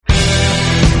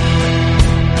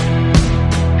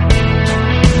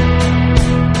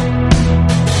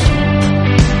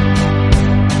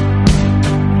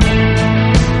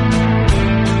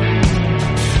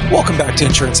back to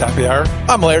Insurance Happy Hour.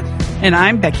 I'm Laird. And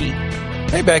I'm Becky.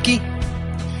 Hey, Becky.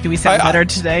 Do we sound better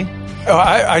today? Oh,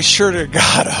 I sure to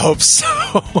God hope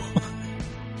so.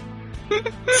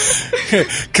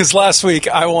 Because last week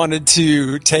I wanted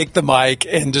to take the mic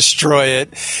and destroy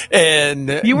it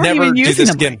and you weren't never even do using this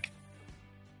the again. Mic.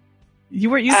 You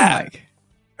weren't using the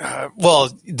mic. Well,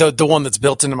 the one that's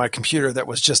built into my computer that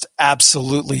was just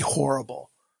absolutely horrible.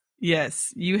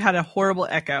 Yes, you had a horrible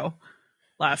echo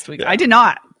last week. Yeah. I did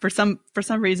not. For some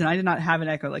reason, I did not have an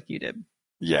echo like you did.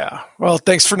 Yeah. Well,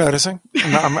 thanks for noticing.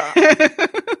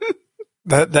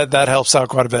 That helps out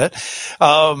quite a bit.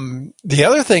 The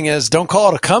other thing is, don't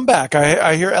call it a comeback.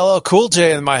 I hear LL Cool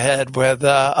J in my head with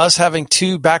us having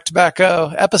 2 back-to-back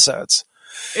episodes.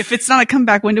 If it's not a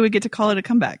comeback, when do we get to call it a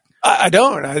comeback? I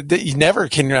don't. You never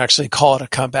can actually call it a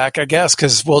comeback, I guess,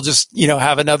 because we'll just,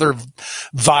 have another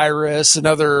virus,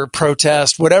 another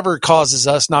protest, whatever causes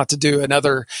us not to do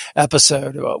another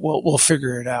episode. We'll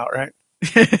figure it out, right?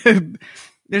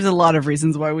 There's a lot of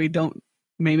reasons why we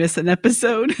may miss an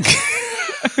episode.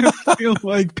 I feel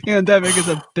like pandemic is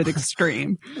a bit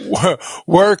extreme.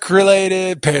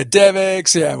 Work-related,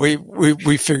 pandemics, yeah,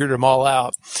 we figured them all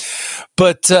out.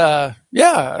 But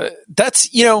yeah, that's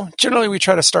generally we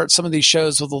try to start some of these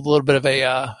shows with a little bit of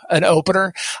an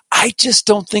opener. I just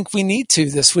don't think we need to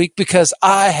this week because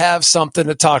I have something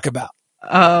to talk about.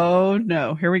 Oh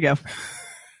no, here we go.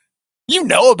 You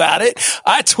know about it.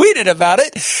 I tweeted about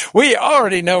it. We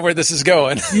already know where this is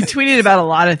going. You tweeted about a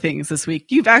lot of things this week.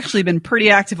 You've actually been pretty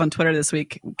active on Twitter this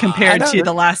week compared to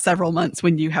the last several months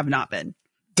when you have not been.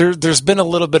 There's been a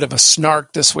little bit of a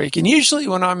snark this week. And usually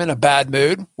when I'm in a bad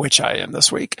mood, which I am this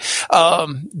week,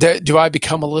 do I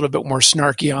become a little bit more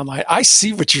snarky online? I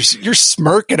see what you're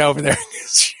smirking over there.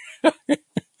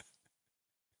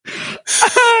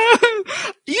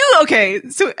 Okay,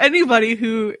 so anybody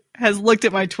who has looked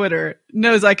at my Twitter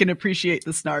knows I can appreciate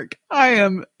the snark. I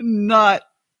am not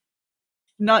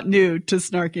new to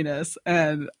snarkiness,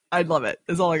 and I love it.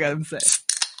 Is all I got to say.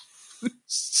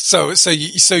 So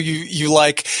you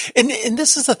like, and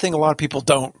this is the thing a lot of people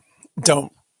don't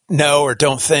know or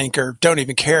don't think or don't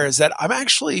even care is that I'm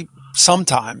actually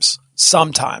sometimes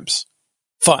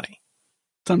funny.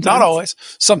 Sometimes. Not always,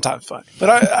 sometimes funny, but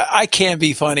I can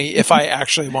be funny if I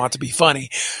actually want to be funny.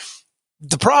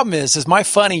 The problem is my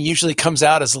funny usually comes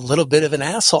out as a little bit of an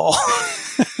asshole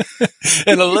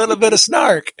and a little bit of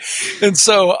snark. And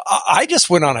so I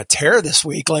just went on a tear this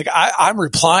week. Like I'm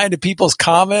replying to people's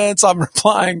comments. I'm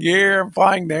replying here, I'm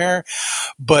replying there.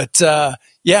 But,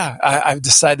 yeah, I've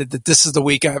decided that this is the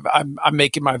week I'm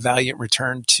making my valiant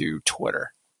return to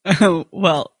Twitter.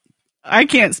 Well, I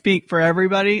can't speak for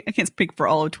everybody. I can't speak for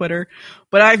all of Twitter,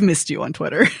 but I've missed you on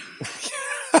Twitter.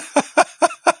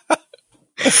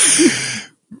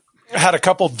 I had a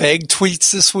couple vague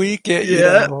tweets this week.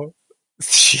 Yeah.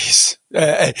 Jeez.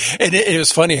 And it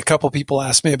was funny. A couple people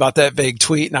asked me about that vague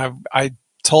tweet and I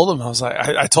told them,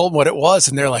 I told them what it was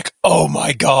and they're like, oh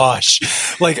my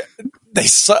gosh. Like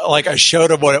I showed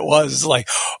them what it was. It's like,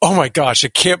 oh my gosh, I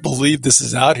can't believe this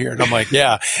is out here. And I'm like,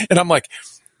 yeah. And I'm like,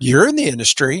 you're in the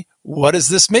industry. What does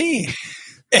this mean?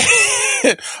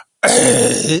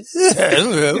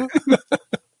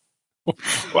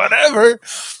 Whatever.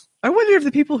 I wonder if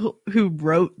the people who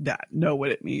wrote that know what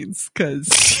it means. Because,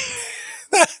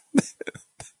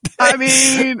 I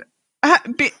mean,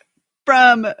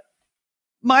 from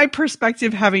my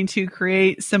perspective, having to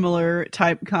create similar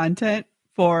type content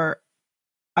for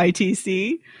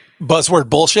ITC. Buzzword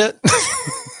bullshit?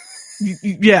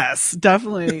 Yes,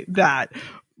 definitely that.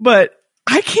 But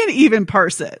I can't even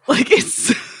parse it. Like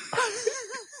it's.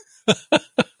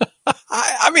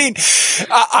 I mean,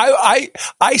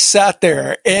 I sat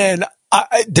there and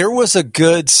there was a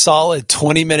good solid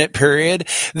 20-minute period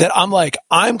that I'm like,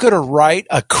 I'm going to write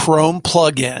a Chrome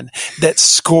plugin that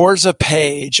scores a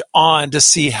page on to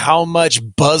see how much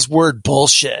buzzword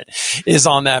bullshit is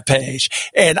on that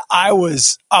page. And I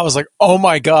was like, oh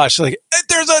my gosh, like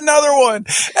there's another one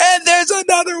and there's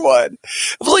another one.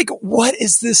 I'm like, what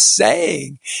is this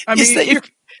saying? I mean,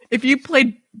 if you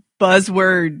played a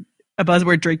buzzword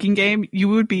drinking game, you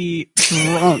would be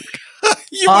drunk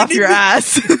off your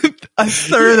ass a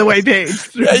third of the way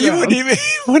page. Yeah, you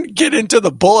wouldn't get into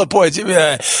the bullet points. You'd be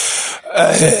like,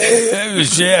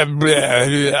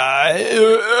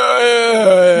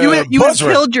 you would have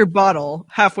filled your bottle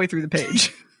halfway through the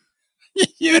page.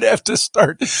 You'd have to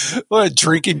start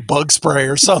drinking bug spray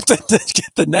or something to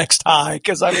get the next high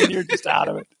because I mean you're just out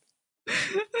of it.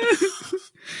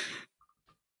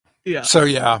 Yeah. So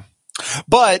yeah.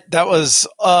 But that was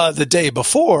the day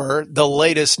before the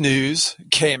latest news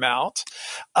came out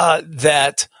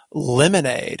that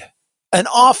Lemonade an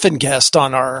often guest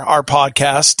on our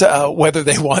podcast, whether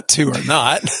they want to or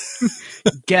not.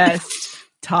 Guest,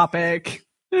 topic.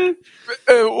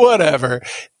 Whatever.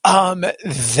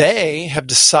 They have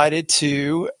decided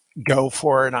to go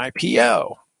for an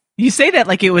IPO. You say that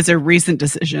like it was a recent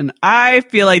decision. I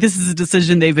feel like this is a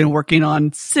decision they've been working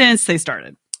on since they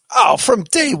started. Oh, from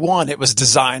day one, it was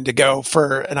designed to go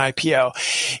for an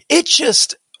IPO. It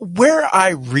just, where I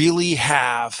really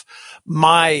have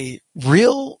my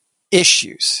real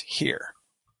issues here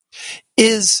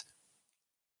is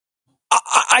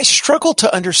I struggle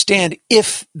to understand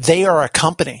if they are a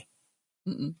company.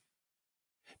 Mm-mm.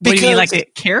 What do you mean, like a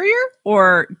carrier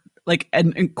or like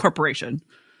a corporation?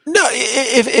 No,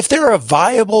 if they're a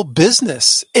viable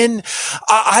business, and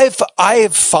I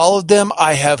have followed them,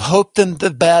 I have hoped them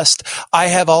the best, I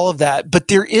have all of that, but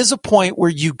there is a point where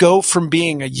you go from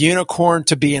being a unicorn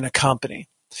to being a company.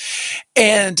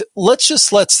 And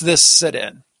let's let this sit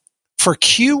in. For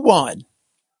Q1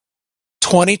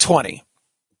 2020,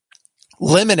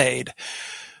 Lemonade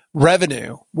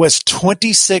revenue was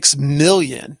 $26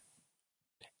 million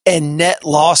and net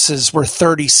losses were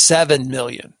 $37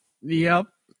 million. Yep.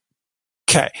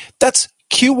 Okay, that's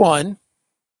Q1.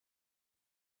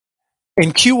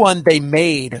 In Q1, they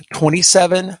made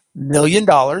 $27 million.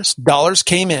 Dollars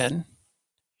came in,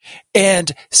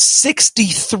 and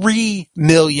 $63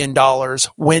 million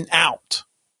went out.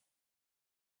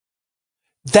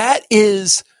 That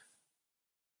is,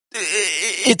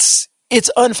 it's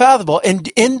unfathomable. And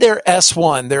in their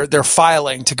S1, their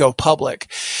filing to go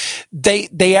public,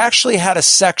 they actually had a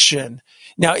section.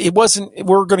 Now, it wasn't,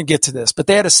 we're going to get to this, but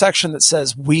they had a section that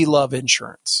says, "We love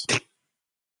insurance." Okay.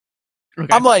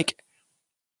 I'm like,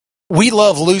 "We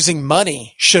love losing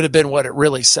money" should have been what it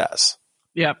really says.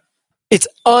 Yep. It's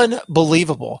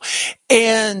unbelievable.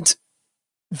 And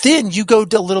then you go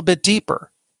a little bit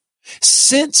deeper.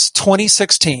 Since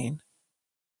 2016,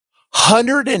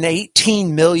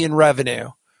 118 million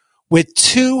revenue with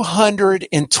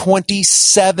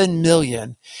 227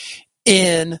 million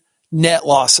in net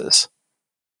losses.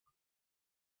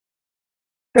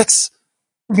 That's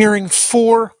nearing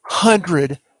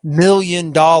 $400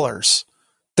 million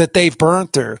that they've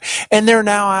burned through. And they're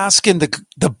now asking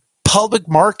the public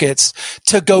markets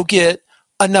to go get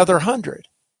another 100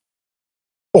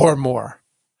 or more.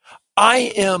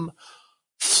 I am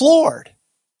floored.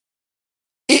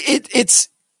 It's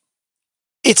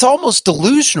almost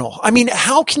delusional. I mean,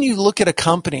 how can you look at a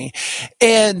company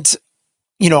and,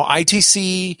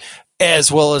 ITC,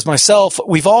 as well as myself,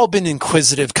 we've all been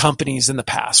inquisitive companies in the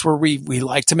past where we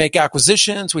like to make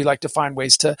acquisitions. We like to find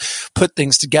ways to put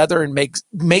things together and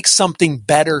make something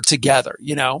better together,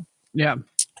 Yeah.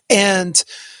 And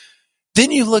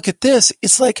then you look at this,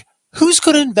 it's like, who's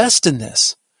going to invest in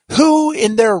this? Who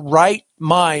in their right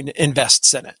mind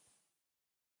invests in it?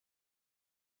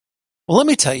 Well, let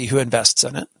me tell you who invests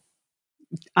in it.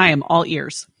 I am all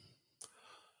ears.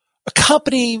 A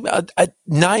company, a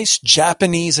nice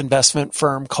Japanese investment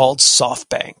firm called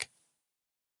SoftBank.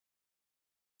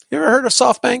 You ever heard of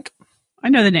SoftBank? I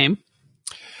know the name.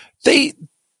 They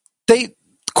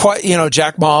quite,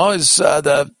 Jack Ma is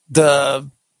the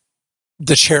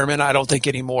chairman. I don't think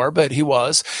anymore, but he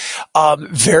was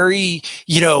very,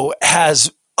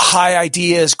 has high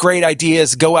ideas, great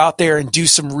ideas, go out there and do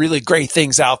some really great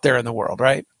things out there in the world,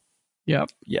 right? Yep.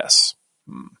 Yes.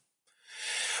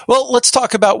 Well, let's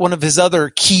talk about one of his other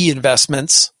key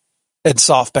investments in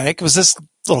SoftBank. It was this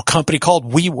little company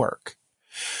called WeWork,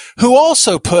 who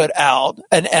also put out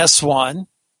an S1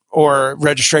 or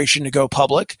registration to go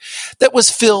public that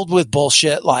was filled with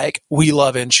bullshit like "we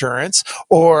love insurance"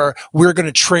 or "we're going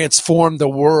to transform the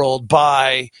world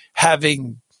by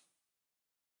having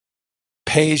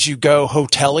pay-as-you-go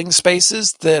hoteling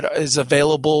spaces that is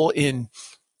available in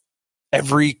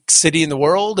every city in the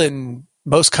world, and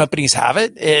most companies have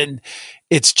it, and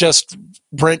it's just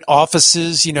rent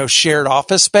offices, shared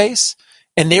office space,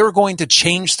 and they were going to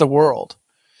change the world.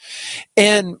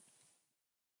 And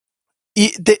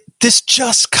this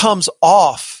just comes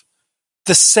off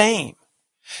the same.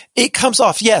 It comes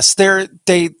off, yes, they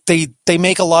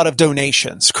make a lot of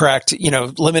donations, correct?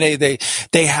 Lemonade,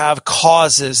 they have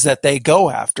causes that they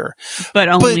go after. But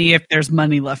only if there's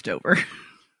money left over.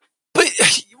 But,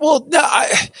 well, no,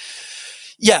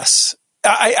 yes.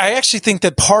 I actually think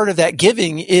that part of that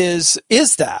giving is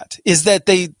that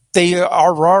they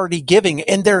are already giving,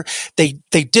 and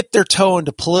they dip their toe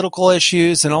into political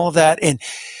issues and all of that. And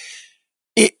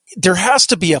there has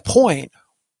to be a point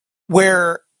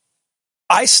where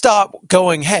I stop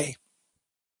going, hey,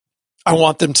 I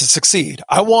want them to succeed.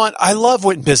 I love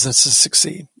when businesses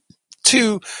succeed,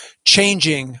 to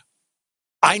changing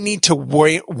I need to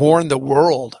warn the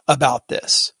world about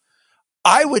this.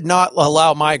 I would not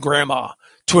allow my grandma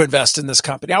to invest in this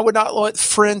company. I would not let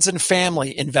friends and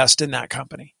family invest in that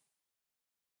company.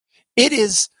 It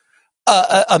is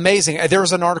amazing. There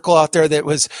was an article out there that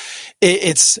was,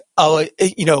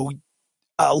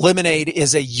 lemonade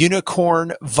is a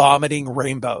unicorn vomiting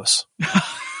rainbows.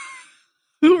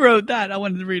 Who wrote that? I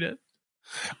wanted to read it.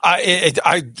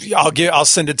 I'll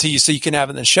send it to you so you can have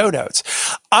it in the show notes.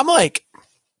 I'm like,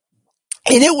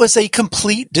 and it was a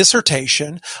complete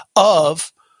dissertation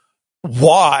of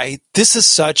why this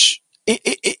is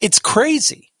it's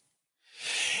crazy.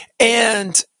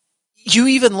 And you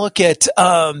even look at,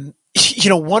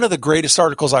 one of the greatest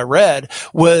articles I read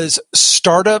was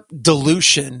Startup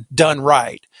Dilution Done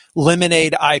Right,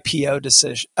 Lemonade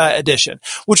IPO edition,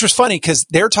 which was funny because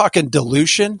they're talking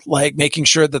dilution, like making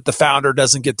sure that the founder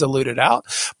doesn't get diluted out.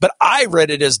 But I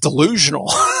read it as delusional.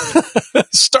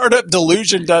 Startup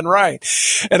Dilution Done Right.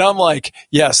 And I'm like,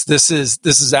 yes, this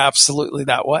is absolutely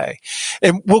that way.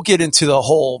 And we'll get into the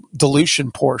whole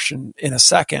dilution portion in a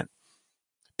second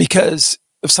because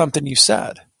of something you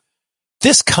said.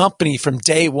 This company from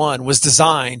day one was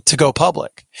designed to go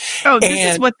public. Oh,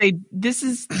 this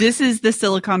is the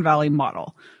Silicon Valley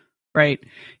model, right?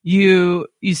 You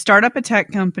start up a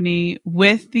tech company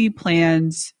with the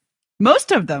plans,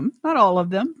 most of them, not all of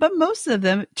them, but most of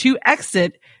them, to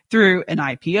exit through an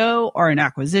IPO or an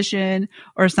acquisition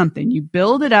or something. You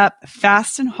build it up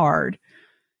fast and hard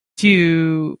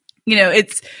to,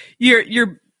 it's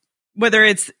your whether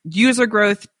it's user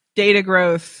growth, data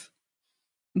growth,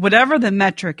 whatever the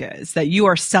metric is that you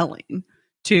are selling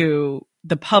to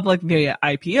the public via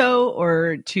IPO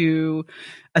or to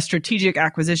a strategic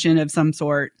acquisition of some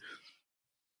sort,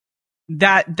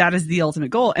 that is the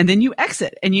ultimate goal. And then you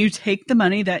exit and you take the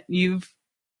money that you've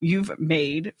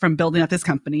made from building up this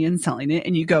company and selling it,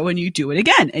 and you go and you do it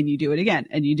again, and you do it again,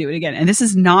 and you do it again. And this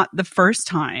is not the first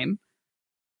time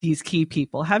these key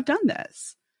people have done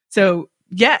this. So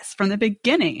yes, from the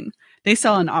beginning, they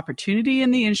saw an opportunity in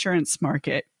the insurance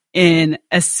market in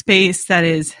a space that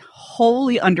is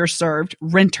wholly underserved,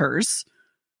 renters,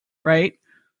 right?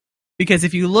 Because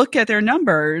if you look at their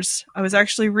numbers, I was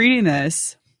actually reading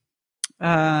this. Hold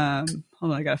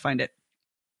on, I got to find it.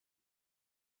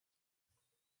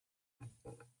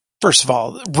 First of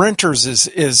all, renters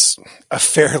is a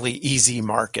fairly easy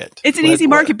market. It's an easy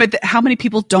market, but how many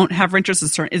people don't have renters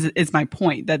is my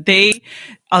point. That they,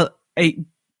 a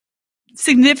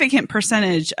significant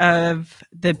percentage of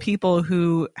the people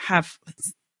who have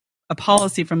a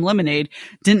policy from Lemonade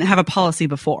didn't have a policy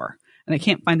before. And I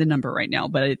can't find the number right now,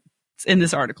 but it's in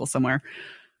this article somewhere.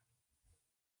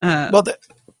 But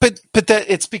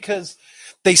it's because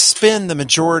they spend the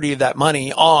majority of that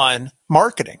money on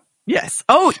marketing. Yes.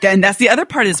 Oh, and that's the other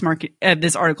part of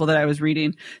this article that I was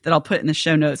reading that I'll put in the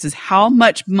show notes is how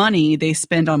much money they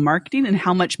spend on marketing and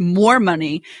how much more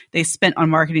money they spent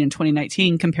on marketing in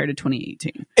 2019 compared to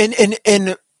 2018.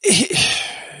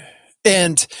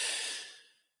 And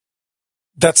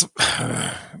that's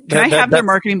Can I have their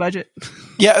marketing budget?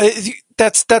 Yeah,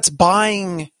 that's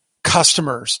buying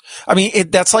customers. I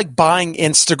mean, that's like buying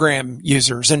Instagram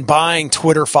users and buying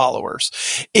Twitter followers.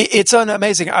 It's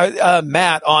amazing.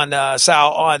 Matt on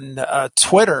Sal on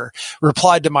Twitter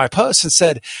replied to my post and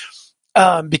said,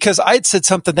 because I had said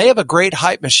something, they have a great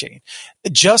hype machine.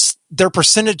 Just their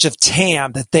percentage of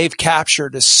TAM that they've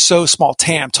captured is so small.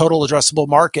 TAM, total addressable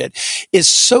market, is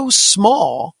so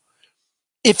small.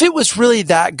 If it was really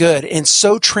that good and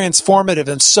so transformative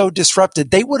and so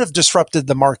disrupted, they would have disrupted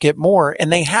the market more,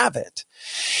 and they haven't.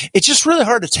 It's just really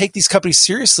hard to take these companies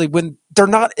seriously when they're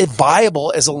not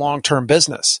viable as a long-term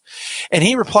business. And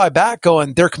he replied back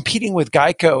going, they're competing with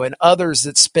Geico and others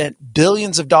that spent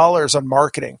billions of dollars on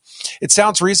marketing. It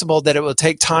sounds reasonable that it will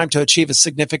take time to achieve a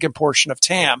significant portion of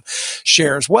TAM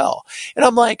share as well. And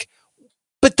I'm like,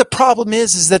 but the problem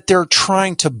is that they're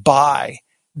trying to buy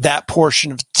that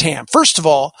portion of TAM. First of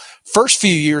all, first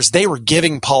few years, they were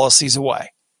giving policies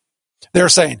away. They were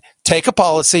saying, take a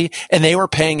policy, and they were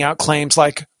paying out claims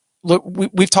like, look,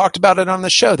 we've talked about it on the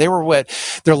show. They were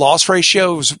their loss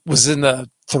ratio was in the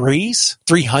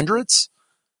 300s.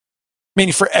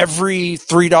 Meaning for every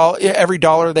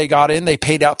dollar they got in, they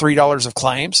paid out $3 of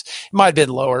claims. It might have been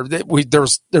lower.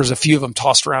 There's a few of them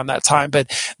tossed around that time,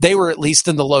 but they were at least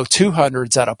in the low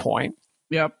 200s at a point.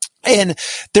 Yep. And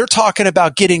they're talking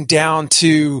about getting down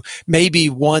to maybe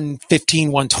 115,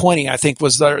 120, I think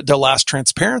was their last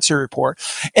transparency report.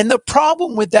 And the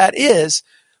problem with that is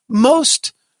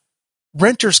most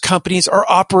renters companies are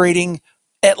operating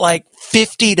at like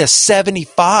 50 to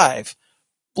 75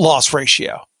 loss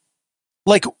ratio.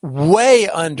 like way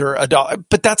under $1.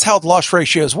 But that's how loss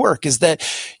ratios work, is that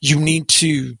you need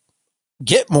to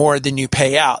get more than you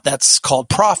pay out. That's called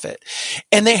profit.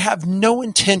 And they have no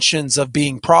intentions of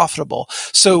being profitable.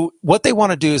 So what they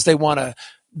want to do is they want to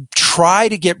try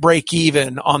to get break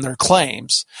even on their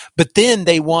claims, but then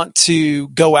they want to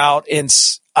go out and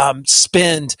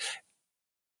spend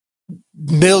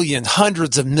millions,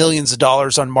 hundreds of millions of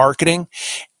dollars on marketing.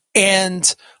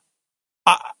 And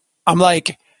I'm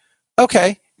like,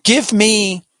 okay, give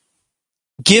me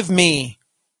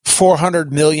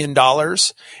 $400 million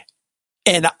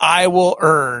and I will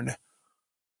earn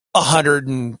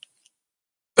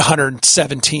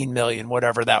 117 million,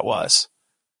 whatever that was.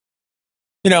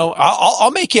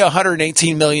 I'll make you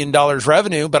 $118 million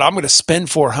revenue, but I'm going to spend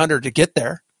 400 to get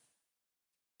there.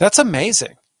 That's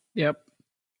amazing. Yep.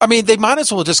 I mean, they might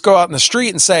as well just go out in the street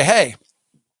and say, hey,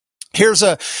 here's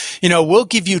we'll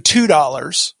give you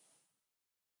 $2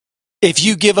 if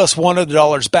you give us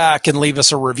 $1 back and leave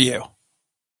us a review.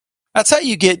 That's how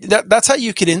you that's how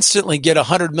you could instantly get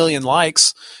 100 million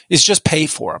likes, is just pay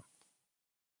for them.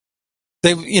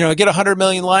 They, get 100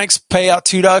 million likes, pay out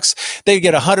 $2. They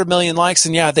get 100 million likes,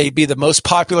 and yeah, they'd be the most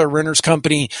popular renters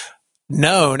company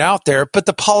known out there, but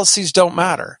the policies don't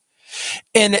matter.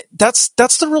 And that's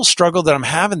the real struggle that I'm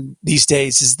having these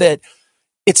days, is that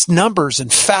it's numbers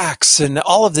and facts and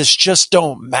all of this just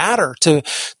don't matter to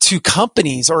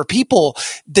companies or people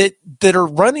that are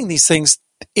running these things.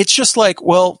 It's just like,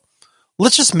 well,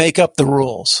 let's just make up the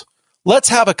rules. Let's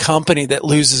have a company that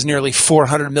loses nearly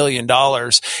 $400 million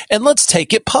and let's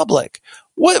take it public.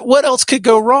 What else could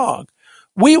go wrong?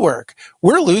 WeWork,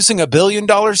 we're losing $1 billion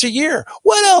a year.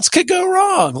 What else could go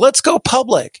wrong? Let's go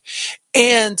public.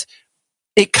 And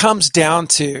it comes down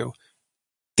to,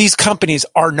 these companies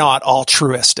are not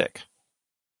altruistic.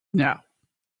 No.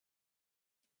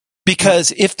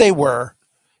 Because if they were,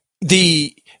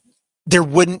 there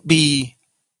wouldn't be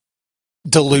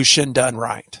dilution done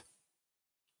right.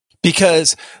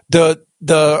 Because the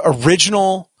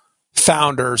original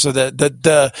founders, or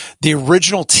the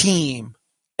original team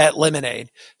at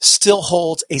Lemonade, still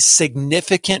holds a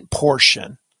significant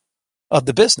portion of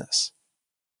the business.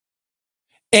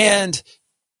 And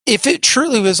if it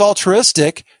truly was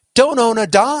altruistic, don't own a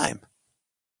dime.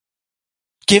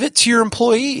 Give it to your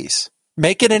employees.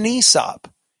 Make it an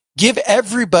ESOP. Give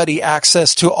everybody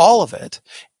access to all of it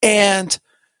and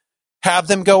have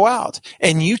them go out.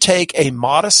 And you take a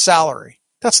modest salary.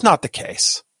 That's not the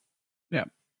case. Yeah.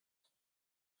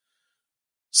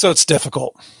 So it's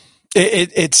difficult.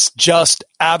 It's just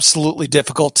absolutely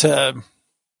difficult to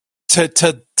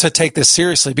take this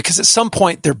seriously, because at some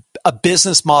point a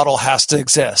business model has to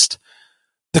exist.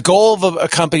 The goal of a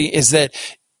company is that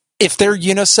if they're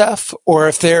UNICEF or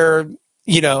if they're,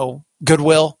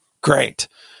 Goodwill, great.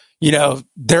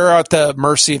 They're at the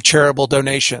mercy of charitable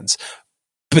donations,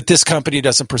 but this company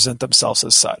doesn't present themselves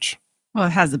as such. Well,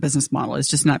 it has a business model. It's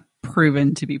just not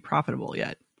proven to be profitable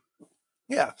yet.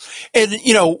 Yeah. And,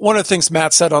 one of the things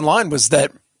Matt said online was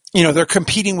that, they're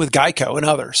competing with Geico and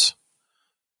others.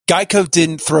 Geico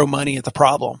didn't throw money at the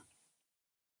problem.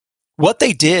 What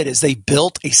they did is they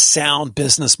built a sound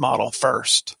business model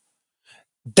first.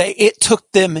 It took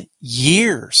them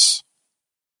years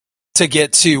to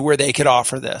get to where they could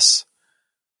offer this.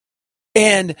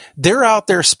 And they're out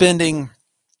there spending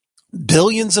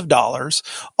billions of dollars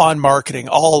on marketing.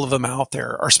 All of them out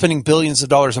there are spending billions of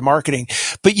dollars on marketing.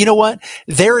 But you know what?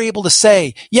 They're able to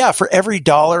say, yeah, for every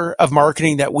dollar of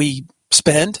marketing that we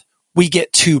spend, we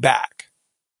get $2 back.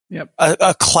 Yep.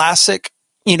 A classic,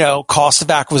 cost of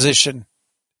acquisition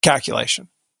calculation.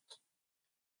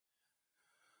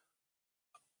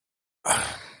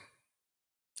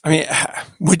 I mean,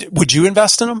 would you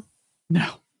invest in them? No.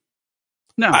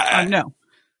 No.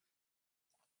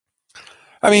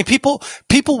 I mean, people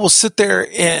will sit there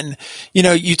and,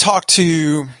 you talk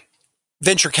to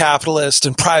venture capitalists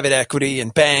and private equity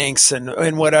and banks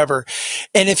and whatever.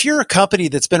 And if you're a company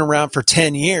that's been around for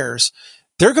 10 years,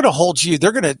 they're going to hold you.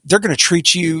 They're going to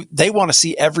treat you. They want to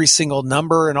see every single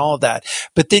number and all of that.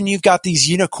 But then you've got these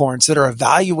unicorns that are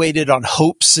evaluated on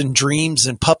hopes and dreams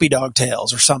and puppy dog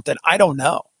tails or something. I don't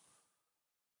know.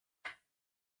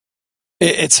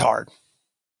 It's hard.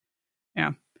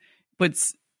 Yeah.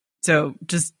 So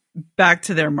just back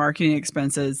to their marketing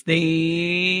expenses,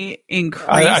 they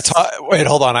increased. Wait,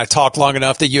 hold on. I talked long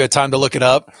enough that you had time to look it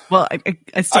up. Well,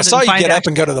 I saw you get up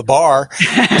and go to the bar.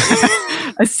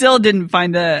 I still didn't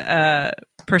find the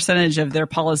percentage of their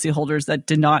policyholders that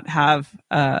did not have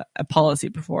a policy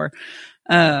before.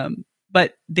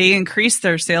 But they increased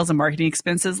their sales and marketing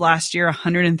expenses last year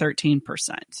 113%.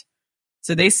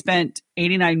 So they spent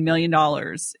 $89 million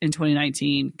in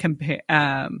 2019.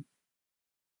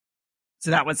 So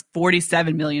that was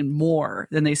 $47 million more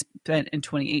than they spent in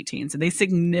 2018. So they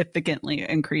significantly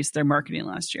increased their marketing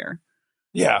last year.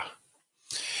 Yeah.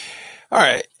 All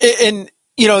right. And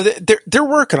they're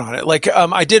working on it. Like,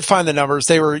 I did find the numbers.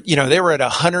 They were at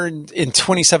 100 in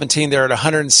 2017. They're at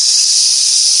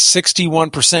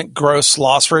 161% gross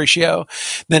loss ratio.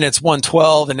 Then it's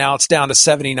 112, and now it's down to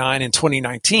 79 in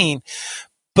 2019.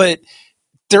 But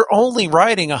they're only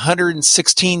writing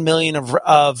 116 million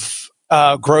of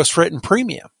gross written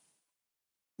premium.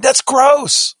 That's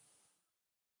gross.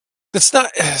 That's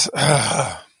not.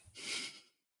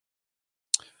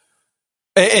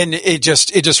 And it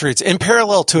just reads, in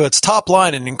parallel to its top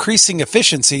line and increasing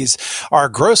efficiencies, our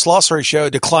gross loss ratio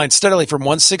declined steadily from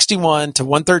 161 to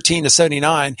 113 to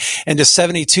 79 and to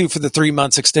 72 for the 3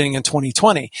 months extending in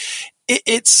 2020. They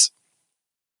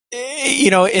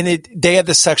have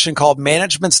this section called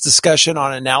Management's Discussion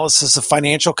on Analysis of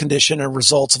Financial Condition and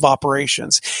Results of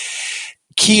Operations,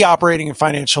 Key Operating and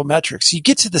Financial Metrics. You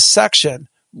get to the section,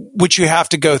 which you have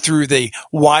to go through the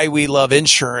why we love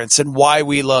insurance and why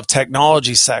we love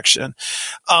technology section.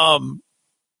 And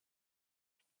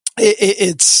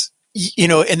then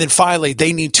finally,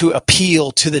 they need to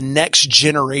appeal to the next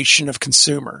generation of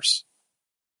consumers.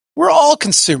 We're all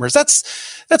consumers.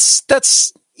 That's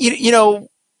the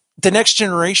next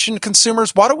generation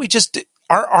consumers. Why don't we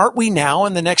aren't we now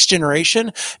in the next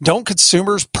generation? Don't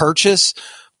consumers purchase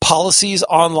policies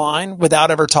online without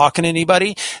ever talking to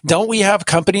anybody? Don't we have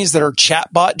companies that are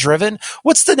chatbot driven?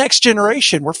 What's the next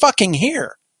generation? We're fucking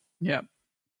here. Yeah.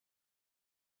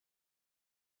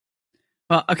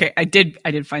 Well, okay. I did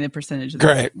find the percentage of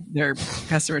their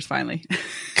customers finally.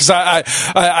 Because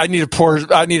I need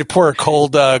to pour a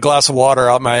cold glass of water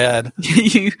out my head.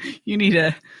 You need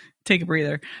to take a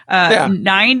breather.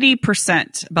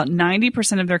 90%, about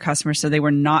 90% of their customers said they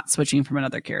were not switching from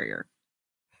another carrier.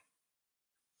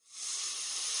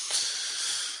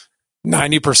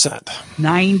 90%.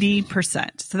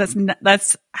 90%. So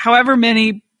that's however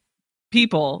many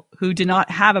people who did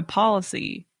not have a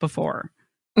policy before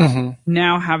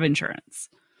now have insurance.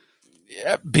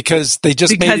 Yeah, because they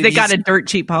got a dirt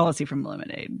cheap policy from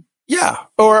Lemonade. Yeah,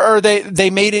 or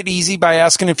they made it easy by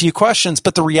asking a few questions.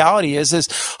 But the reality is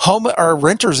home or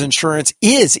renter's insurance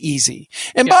is easy.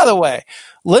 And by the way,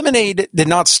 Lemonade did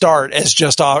not start as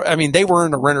just. They were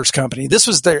in a renter's company. This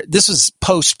was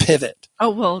post pivot. Oh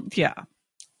well, yeah.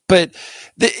 But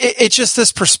it's just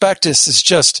this prospectus is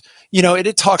just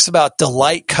it talks about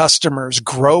delight customers,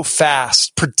 grow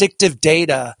fast, predictive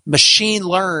data, machine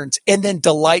learns, and then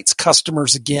delights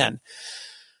customers again.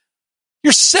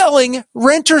 You're selling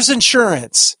renter's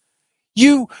insurance.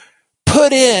 You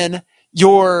put in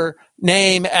your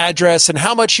name, address, and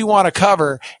how much you want to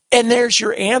cover, and there's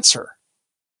your answer.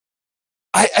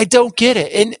 I don't get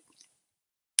it. And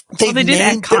they did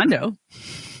add condo.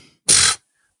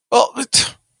 Well,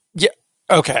 yeah,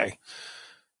 okay.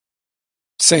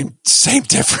 Same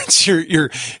difference. You're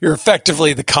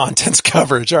effectively the contents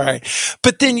coverage, all right.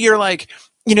 But then you're like,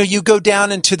 you go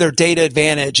down into their data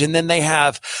advantage, and then they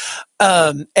have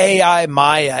AI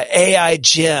Maya, AI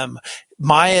Jim.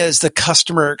 Maya is the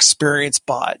customer experience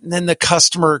bot, and then the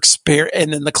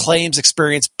claims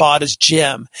experience bot is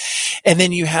Jim. And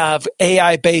then you have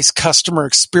AI-based customer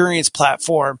experience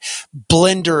platform,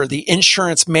 Blender, the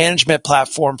insurance management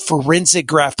platform, Forensic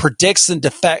Graph, predicts and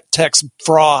detects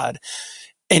fraud,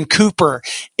 and Cooper,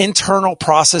 internal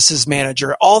processes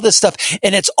manager, all this stuff.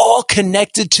 And it's all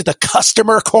connected to the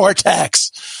customer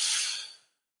cortex.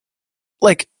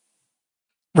 Like,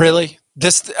 really?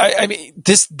 This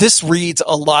reads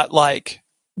a lot like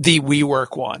the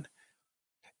WeWork one.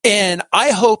 And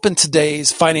I hope in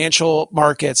today's financial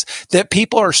markets that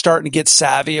people are starting to get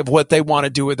savvy of what they want to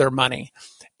do with their money.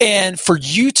 And for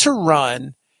you to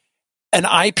run an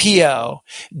IPO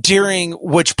during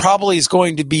which probably is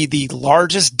going to be the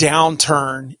largest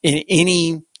downturn in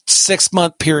any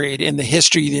 6-month period in the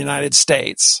history of the United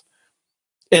States,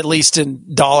 at least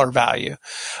in dollar value.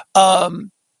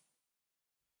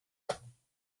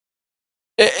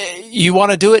 You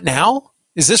want to do it now?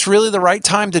 Is this really the right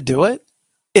time to do it?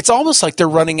 It's almost like they're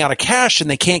running out of cash and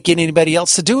they can't get anybody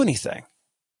else to do anything.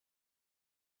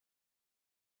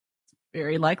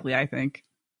 Very likely, I think.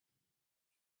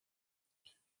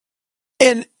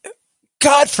 And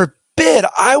God forbid,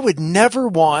 I would never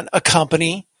want a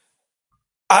company.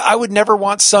 I would never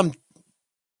want some,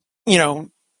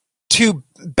 2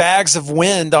 bags of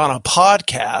wind on a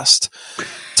podcast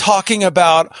talking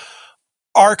about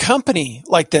our company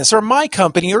like this, or my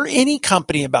company, or any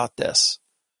company about this.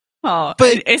 Well,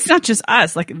 But it's not just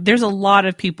us. Like, there's a lot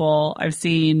of people I've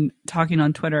seen talking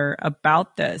on Twitter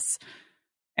about this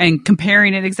and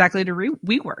comparing it exactly to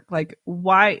WeWork. Like,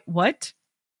 why? What?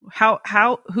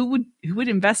 How? Who would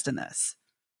invest in this?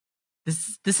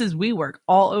 This is WeWork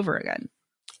all over again.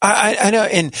 I know,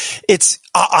 and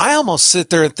I almost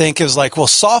sit there and think is like, well,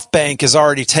 SoftBank has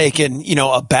already taken,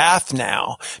 a bath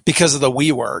now because of the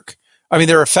WeWork. I mean,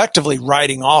 they're effectively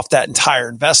writing off that entire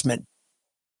investment,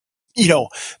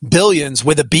 billions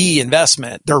with a B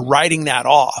investment. They're writing that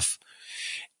off.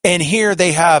 And here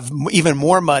they have even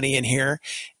more money in here.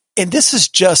 And this is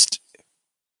just,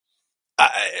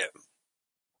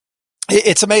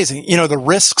 it's amazing. The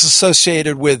risks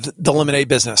associated with the lemonade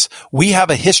business. We have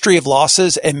a history of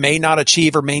losses and may not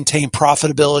achieve or maintain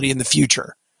profitability in the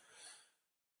future.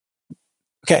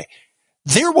 Okay.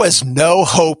 There was no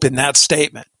hope in that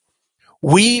statement.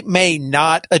 We may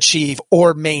not achieve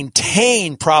or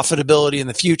maintain profitability in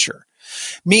the future,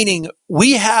 meaning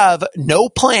we have no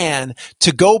plan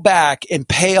to go back and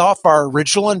pay off our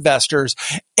original investors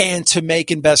and to make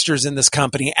investors in this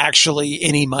company actually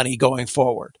any money going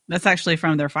forward. That's actually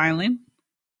from their filing?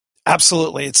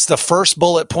 Absolutely. It's the first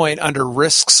bullet point under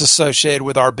risks associated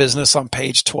with our business on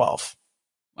page 12.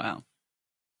 Wow.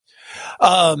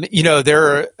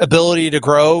 Their ability to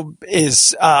grow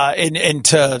is, and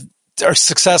to our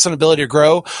success and ability to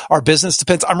grow our business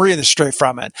depends, I'm reading this straight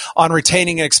from it, on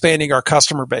retaining and expanding our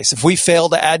customer base. If we fail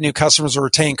to add new customers or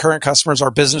retain current customers,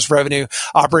 our business revenue,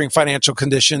 operating financial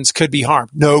conditions could be harmed.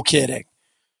 No kidding.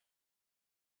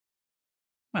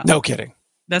 Well, no kidding.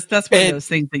 That's one of those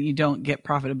things that you don't get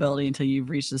profitability until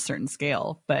you've reached a certain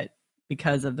scale. But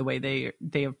because of the way they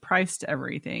have priced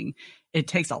everything, it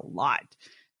takes a lot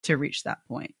to reach that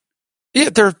point.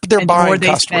 Yeah, they're and buying the more they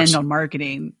customers. spend on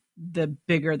marketing, the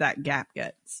bigger that gap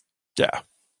gets. Yeah.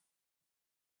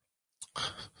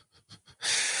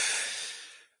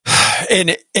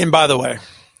 And by the way,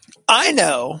 I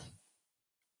know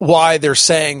why they're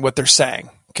saying what they're saying,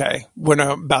 okay, when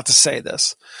I'm about to say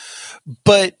this.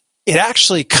 But it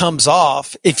actually comes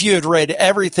off, if you had read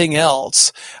everything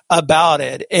else about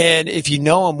it, and if you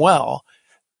know them well,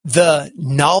 the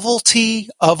novelty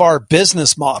of our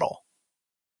business model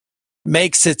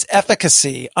makes its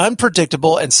efficacy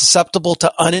unpredictable and susceptible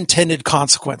to unintended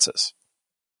consequences.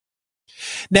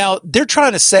 Now, they're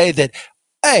trying to say that,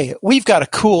 hey, we've got a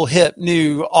cool, hip,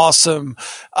 new, awesome,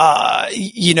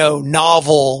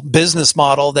 novel business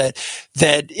model that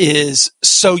is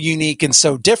so unique and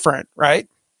so different, right?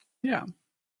 Yeah.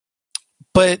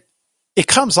 But it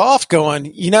comes off going,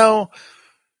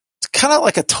 it's kind of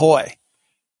like a toy.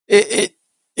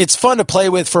 It's fun to play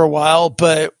with for a while,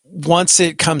 but once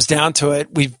it comes down to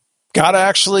it, we've got to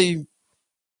actually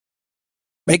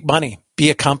make money, be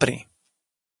a company.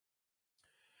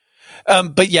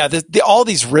 But yeah, all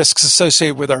these risks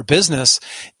associated with our business,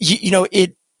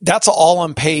 that's all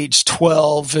on page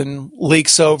 12 and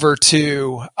leaks over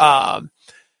to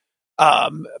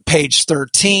page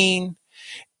 13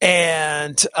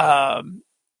 and all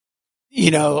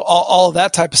of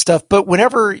that type of stuff. But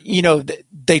whenever,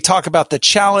 they talk about the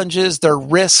challenges, their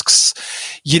risks,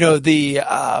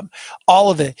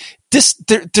 all of it,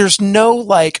 there's no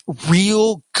like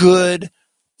real good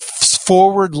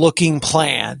forward-looking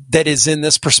plan that is in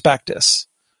this prospectus.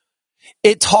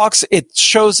 It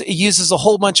uses a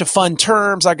whole bunch of fun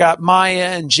terms. I got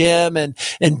Maya and Jim and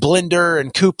Blender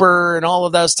and Cooper and all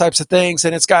of those types of things.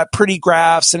 And it's got pretty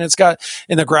graphs and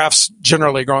the graphs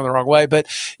generally going the wrong way, but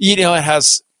it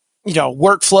has,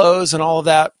 workflows and all of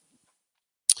that.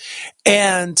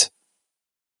 And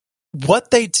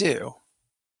what they do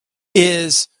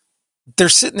is they're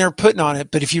sitting there putting on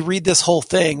it, but if you read this whole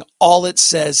thing, all it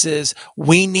says is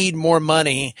we need more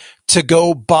money to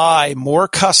go buy more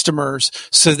customers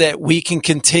so that we can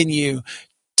continue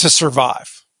to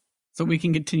survive. So we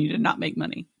can continue to not make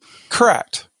money.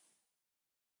 Correct.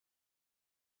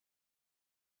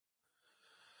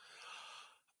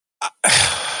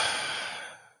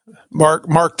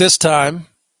 Mark, this time,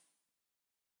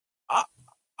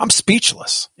 I'm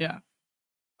speechless. Yeah.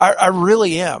 I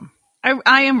really am.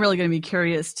 I am really going to be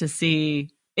curious to see,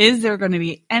 is there going to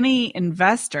be any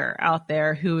investor out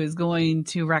there who is going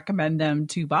to recommend them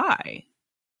to buy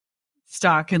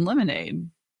stock in Lemonade?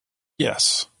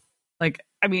 Yes. I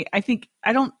think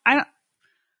I don't,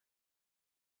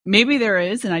 maybe there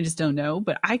is, and I just don't know,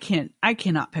 but I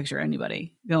cannot picture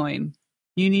anybody going,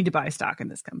 you need to buy stock in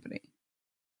this company.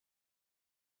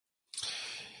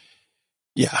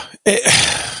 Yeah.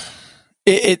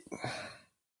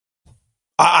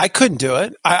 I couldn't do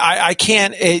it. I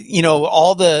can't,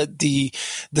 all the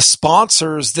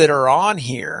sponsors that are on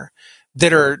here,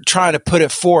 that are trying to put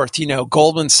it forth,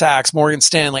 Goldman Sachs, Morgan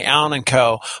Stanley, Allen and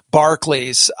Co.,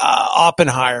 Barclays,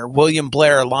 Oppenheimer, William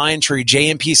Blair, LionTree,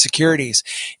 JMP Securities.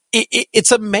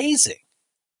 It's amazing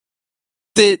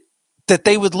that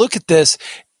they would look at this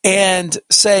and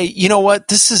say, you know what,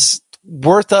 this is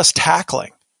worth us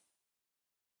tackling.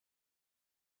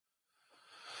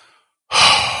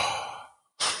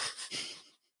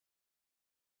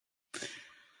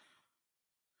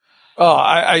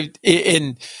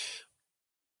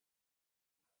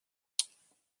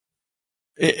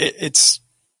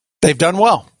 They've done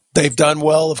well. They've done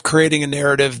well of creating a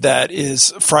narrative that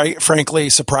is frankly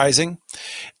surprising.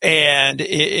 And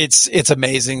it's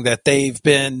amazing that they've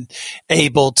been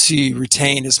able to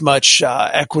retain as much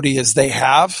equity as they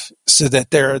have so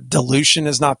that their dilution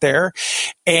is not there.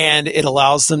 And it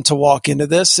allows them to walk into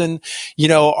this. And,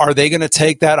 are they going to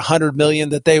take that $100 million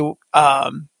that they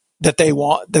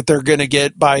want, that they're going to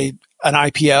get by an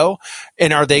IPO?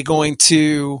 And are they going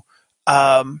to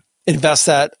invest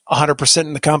that 100%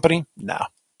 in the company? No,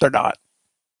 they're not.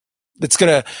 It's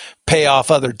going to pay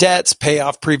off other debts, pay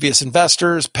off previous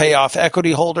investors, pay off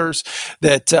equity holders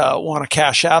that want to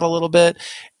cash out a little bit.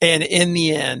 And in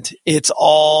the end, it's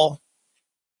all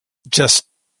just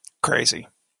crazy.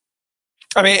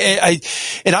 I mean,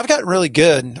 I've gotten really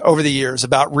good over the years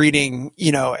about reading,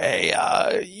 consolidated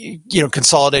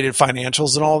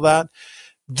financials and all of that.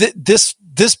 This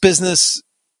business,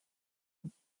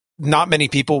 not many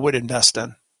people would invest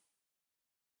in.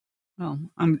 Well,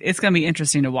 it's going to be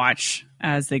interesting to watch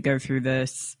as they go through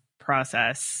this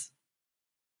process.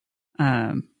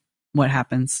 What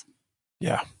happens?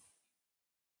 Yeah,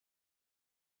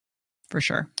 for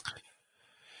sure.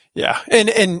 Yeah,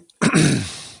 and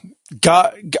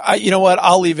God, you know what?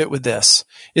 I'll leave it with this: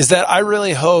 is that I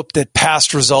really hope that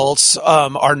past results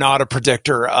are not a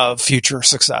predictor of future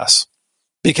success,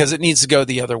 because it needs to go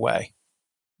the other way.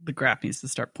 The graph needs to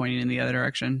start pointing in the other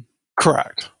direction.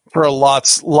 Correct. For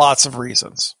lots of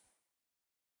reasons.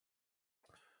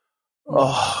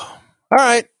 Oh, all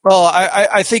right. Well,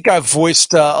 I think I've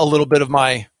voiced a little bit of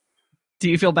my. Do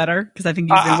you feel better? Because I think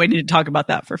you've been waiting to talk about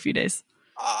that for a few days.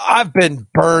 I've been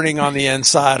burning on the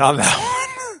inside on that one.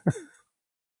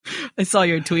 I saw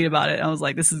your tweet about it. I was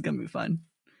like, this is going to be fun.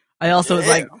 I also was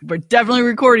like, we're definitely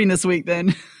recording this week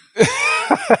then.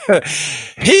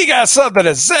 He got something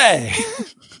to say.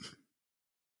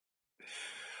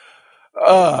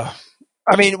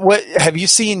 I mean, what have you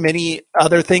seen many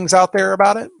other things out there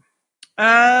about it?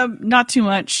 Not too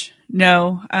much.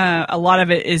 No. A lot of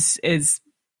it is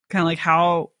kind of like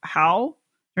how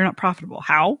they're not profitable.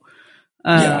 How?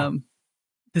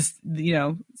 This,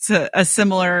 so a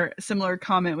similar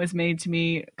comment was made to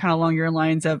me kind of along your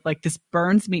lines of like, this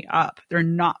burns me up. They're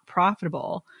not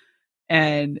profitable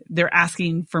and they're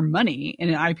asking for money in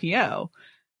an IPO.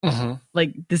 Mm-hmm.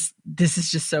 Like this is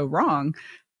just so wrong.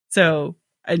 So,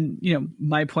 and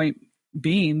my point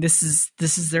being, this is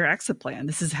their exit plan.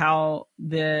 This is how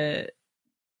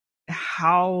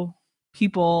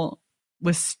people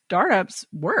with startups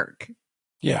work.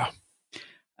 Yeah.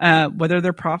 Whether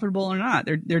they're profitable or not,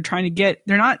 they're trying to get.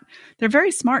 They're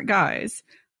very smart guys.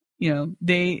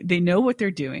 They know what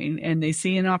they're doing, and they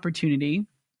see an opportunity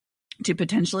to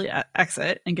potentially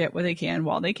exit and get what they can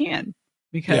while they can.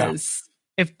 Because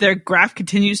if their graph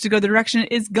continues to go the direction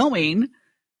it is going,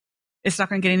 it's not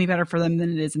going to get any better for them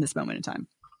than it is in this moment in time.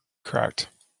 Correct.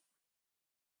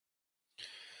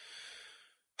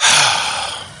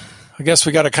 I guess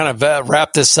we got to kind of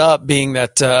wrap this up, being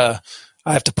that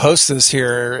I have to post this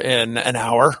here in an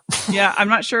hour. Yeah, I'm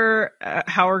not sure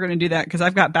how we're going to do that because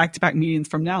I've got back-to-back meetings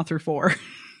from now through 4.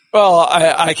 Well,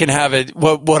 I can have it.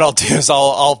 What I'll do is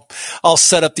I'll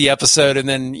set up the episode, and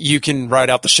then you can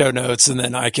write out the show notes, and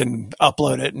then I can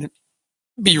upload it and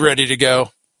be ready to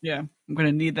go. Yeah, I'm going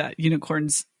to need that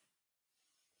unicorns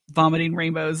vomiting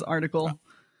rainbows article.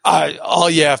 All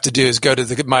you have to do is go to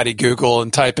the mighty Google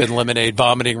and type in lemonade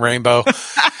vomiting rainbow.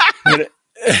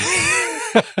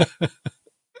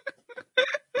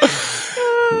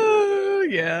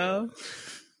 Yeah.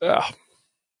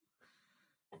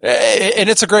 And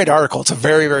it's a great article. It's a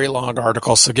very, very long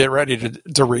article, so get ready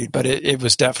to read. But it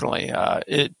was definitely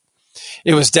it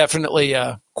was definitely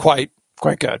quite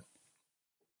good.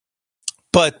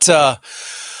 But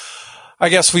I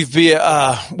guess we've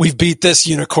beat this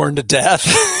unicorn to death.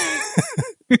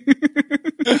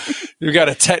 You got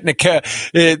a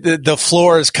the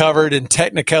floor is covered in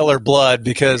Technicolor blood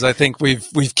because I think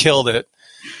we've killed it.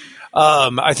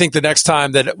 I think the next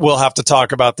time that we'll have to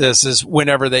talk about this is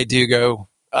whenever they do go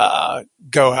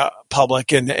out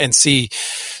public and see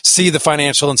the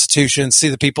financial institutions, see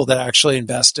the people that actually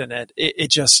invest in it. It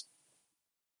just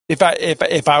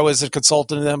if I was a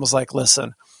consultant to them, was like,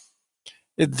 listen,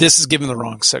 this is giving the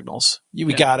wrong signals.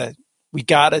 We gotta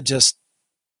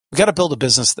build a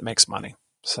business that makes money.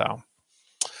 So,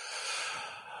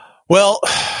 well,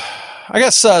 I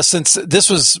guess since this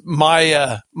was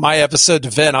my episode to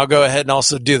vent, I'll go ahead and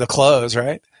also do the close,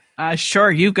 right?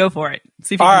 Sure, you go for it.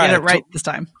 See if you can get it right this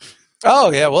time.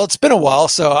 Oh yeah, well, it's been a while,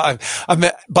 so I'm.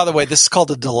 By the way, this is called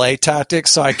a delay tactic,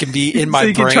 so I can be in my so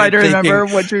you brain can try to remember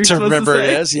what you're supposed to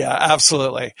say. It is. Yeah,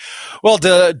 absolutely. Well,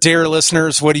 dear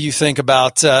listeners, what do you think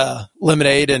about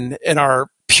Lemonade and our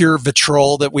pure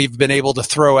vitriol that we've been able to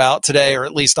throw out today, or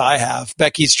at least I have?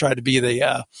 Becky's tried to be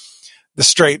the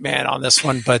straight man on this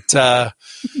one, but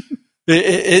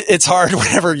it's hard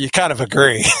whenever you kind of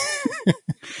agree.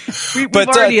 We've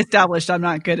already established I'm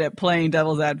not good at playing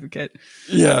devil's advocate.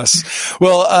 Yes.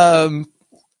 Well,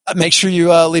 make sure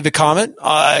you leave a comment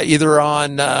either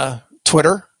on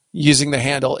Twitter using the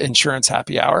handle Insurance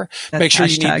Happy Hour. That's make sure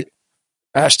hashtag. You need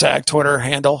hashtag Twitter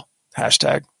handle,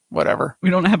 hashtag whatever. We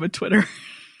don't have a Twitter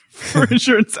for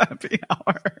Insurance Happy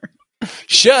Hour.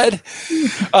 Should.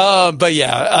 But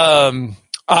yeah,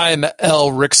 I'm L.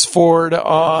 Rixford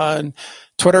on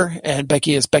Twitter, and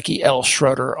Becky is Becky L.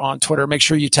 Schroeder on Twitter. Make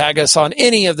sure you tag us on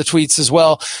any of the tweets as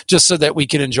well, just so that we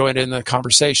can enjoy it in the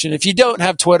conversation. If you don't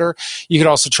have Twitter, you can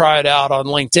also try it out on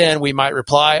LinkedIn. We might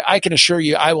reply. I can assure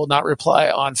you I will not reply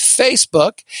on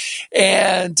Facebook.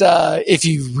 And if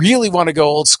you really want to go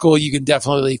old school, you can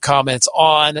definitely leave comments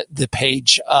on the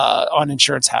page on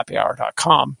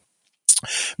insurancehappyhour.com.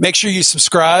 Make sure you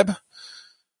subscribe.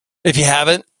 If you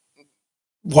haven't,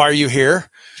 why are you here?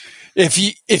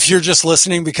 If you're just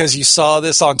listening because you saw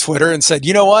this on Twitter and said,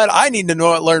 you know what, I need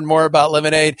to learn more about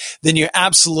Lemonade, then you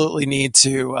absolutely need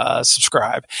to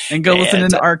subscribe. And go listen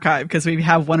in the archive, because we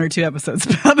have 1 or 2 episodes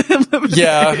about Lemonade.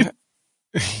 Yeah.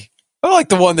 I like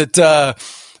the one that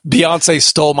Beyonce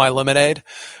stole my lemonade.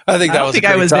 I think that was a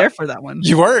great I was time. there for that one.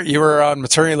 You were on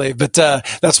maternity leave, but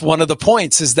that's one of the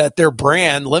points, is that their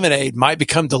brand Lemonade might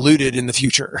become diluted in the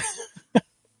future.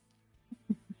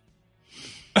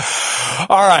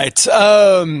 All right.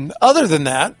 Other than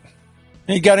that,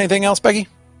 you got anything else, Becky?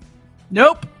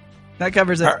 Nope. That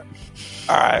covers it. All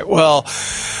right. Well,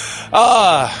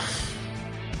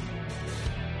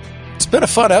 it's been a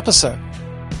fun episode.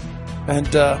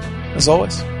 And as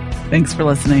always, thanks for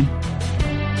listening.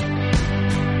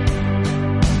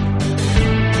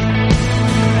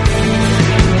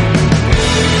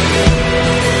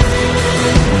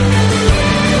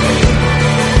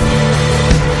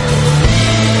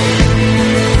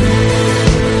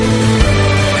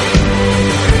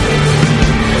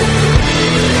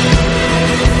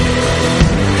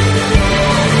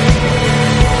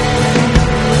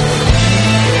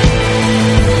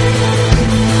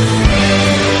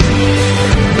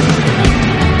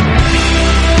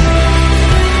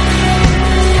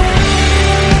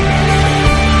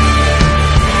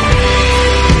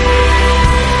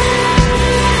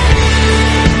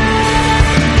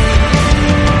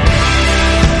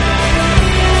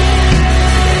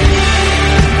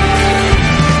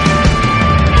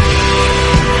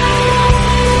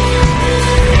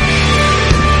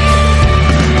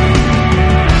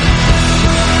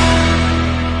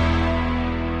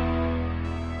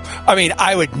 I mean,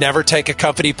 I would never take a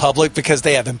company public because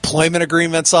they have employment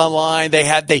agreements online.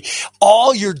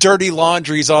 All your dirty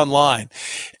laundry's online,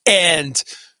 and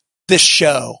this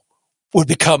show would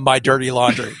become my dirty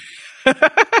laundry.